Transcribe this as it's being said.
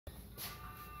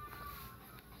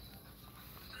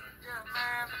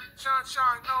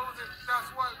Sunshine knows it, that's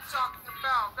what I'm talking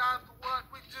about. That's what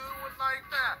we do it like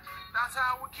that. That's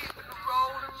how we keep it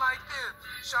rolling like this.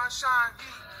 Sunshine,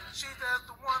 she's just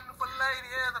a wonderful lady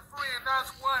as a friend.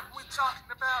 That's what we talking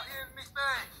about in this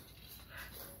thing.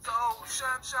 So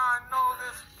Sunshine knows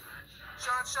this.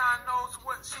 Sunshine knows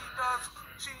what she does.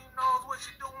 She knows what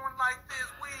she's doing like this.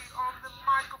 We on the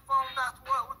microphone, that's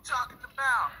what we're talking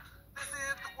about. This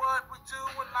is what we do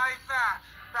it like that.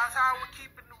 That's how we're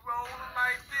keeping it rolling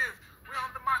like this. We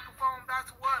on the microphone,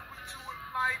 that's what we do it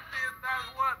like this. That's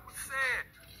what we said.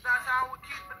 That's how we're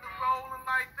keeping it rolling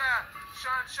like that.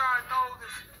 Sunshine knows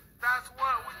this. That's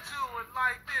what we do it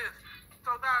like this.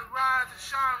 So that rise and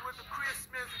shine with the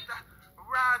Christmas,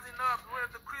 rising up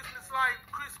with the Christmas light.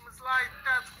 Christmas light,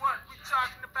 that's what we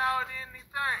talking about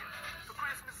anything. The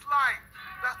Christmas light,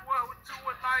 that's what we do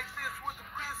it like this with the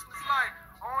Christmas light.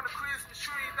 On the Christmas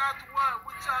tree, that's what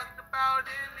we're talking about,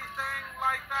 anything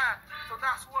like that. So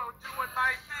that's what we do it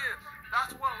like this.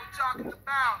 That's what we're talking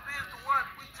about. This is what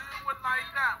we do it like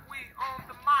that. We on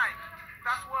the mic.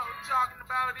 That's what we're talking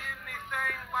about,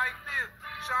 anything like this.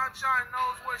 Sunshine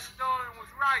knows what she's doing was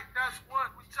right. That's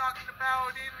what we're talking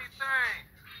about, anything.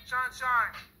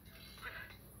 Sunshine.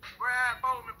 Brad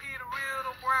Bowman, Peter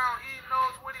Riddle Brown, he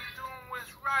knows what he's doing was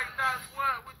right. That's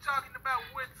what we're talking about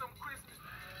with some Christmas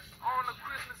on the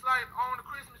Christmas light, on the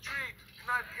Christmas tree,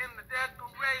 not in the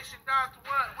decoration. That's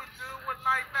what we do it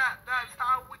like that. That's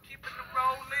how we keeping it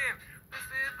rolling. This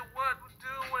is the what we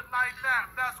do it like that.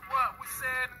 That's what we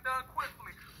said and done quickly.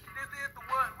 This is the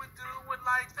what we do it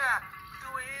like that.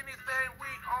 Do anything, we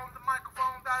on the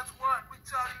microphone. That's what we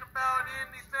talking about,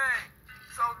 anything.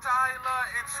 So Tyler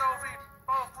and Sophie,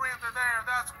 both friends are there.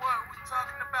 That's what we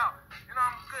talking about. And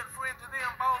I'm a good friend to them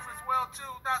both as well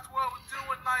too. That's what we do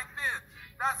it like this.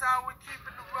 That's how we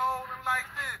keeping it rolling like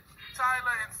this.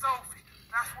 Tyler and Sophie.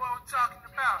 That's what we're talking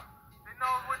about. They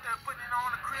know what they're putting on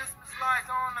the Christmas lights,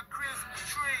 on the Christmas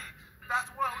tree. That's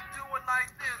what we do it like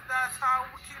this. That's how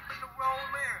we keeping it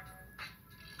rolling.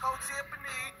 Coach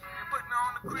Tiffany and putting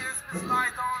on the Christmas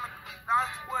lights on the,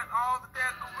 that's what all the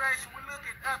decoration. We're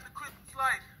looking at the Christmas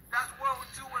lights. That's what we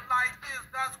do it like this.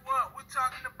 That's what we're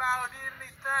talking about,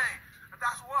 anything.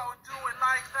 That's what we do it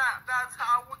like that. That's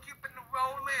how we're keeping it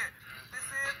rolling. This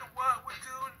is the what we're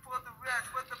doing for the rest,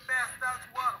 for the best. That's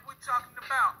what we're talking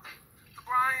about. So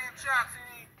Brian Jackson,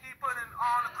 he putting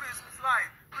on the Christmas light,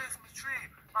 Christmas tree.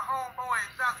 My homeboys,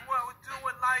 that's what we do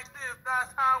it like this.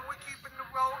 That's how we're keeping it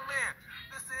rolling.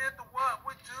 This is the what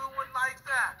we're doing like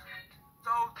that.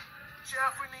 So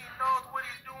Jeffrey knows what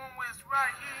he's doing was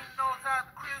right. He knows how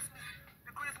the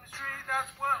Christmas tree, that's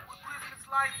what with Christmas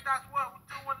lights, that's what we're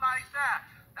doing like that.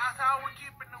 That's how we're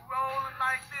keeping it rolling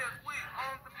like this. We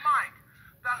on the mic.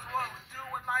 That's what we're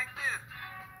doing like this.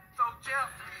 So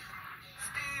Jeffrey,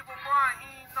 Steve O'Brien,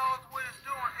 he knows what he's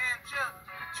doing. And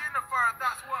Jennifer,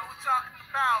 that's what we're talking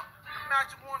about. The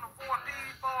match of 1 to 4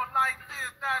 people like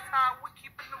this. That's how we're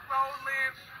keeping it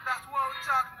rolling. That's what we're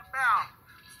talking about.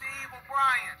 Steve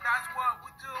O'Brien, that's what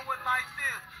we do it like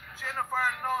this. Jennifer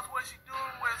knows what she's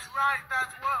doing was right.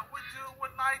 That's what we do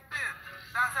it like this.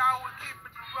 That's how we're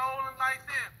keeping it rolling like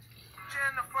this.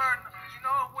 Jennifer, she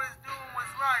knows what she's doing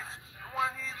was right. The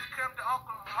one needs to come to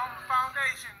Oklahoma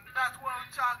Foundation. That's what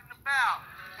we're talking about.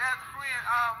 As a friend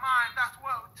of mine, that's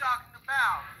what we're talking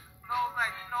about.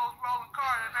 Knows Roland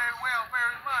Carter very well,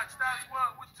 very much. That's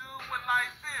what we do it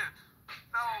like this.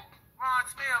 So Ron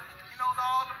Smith, he knows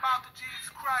all about the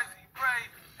Jesus Christ. He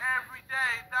prays every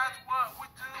day. That's what we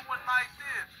do it like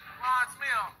this. Ron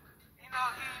Smith, he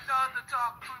does the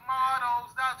talking through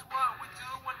models. That's what we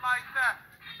do it like that.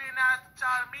 Being at the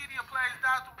child media place,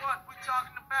 that's what we're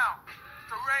talking about.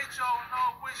 So Rachel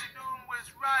knows what she's doing was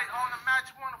right on the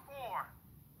match 1 to 4.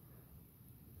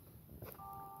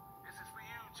 This is for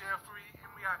you, Jeffrey.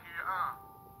 Hit me out here,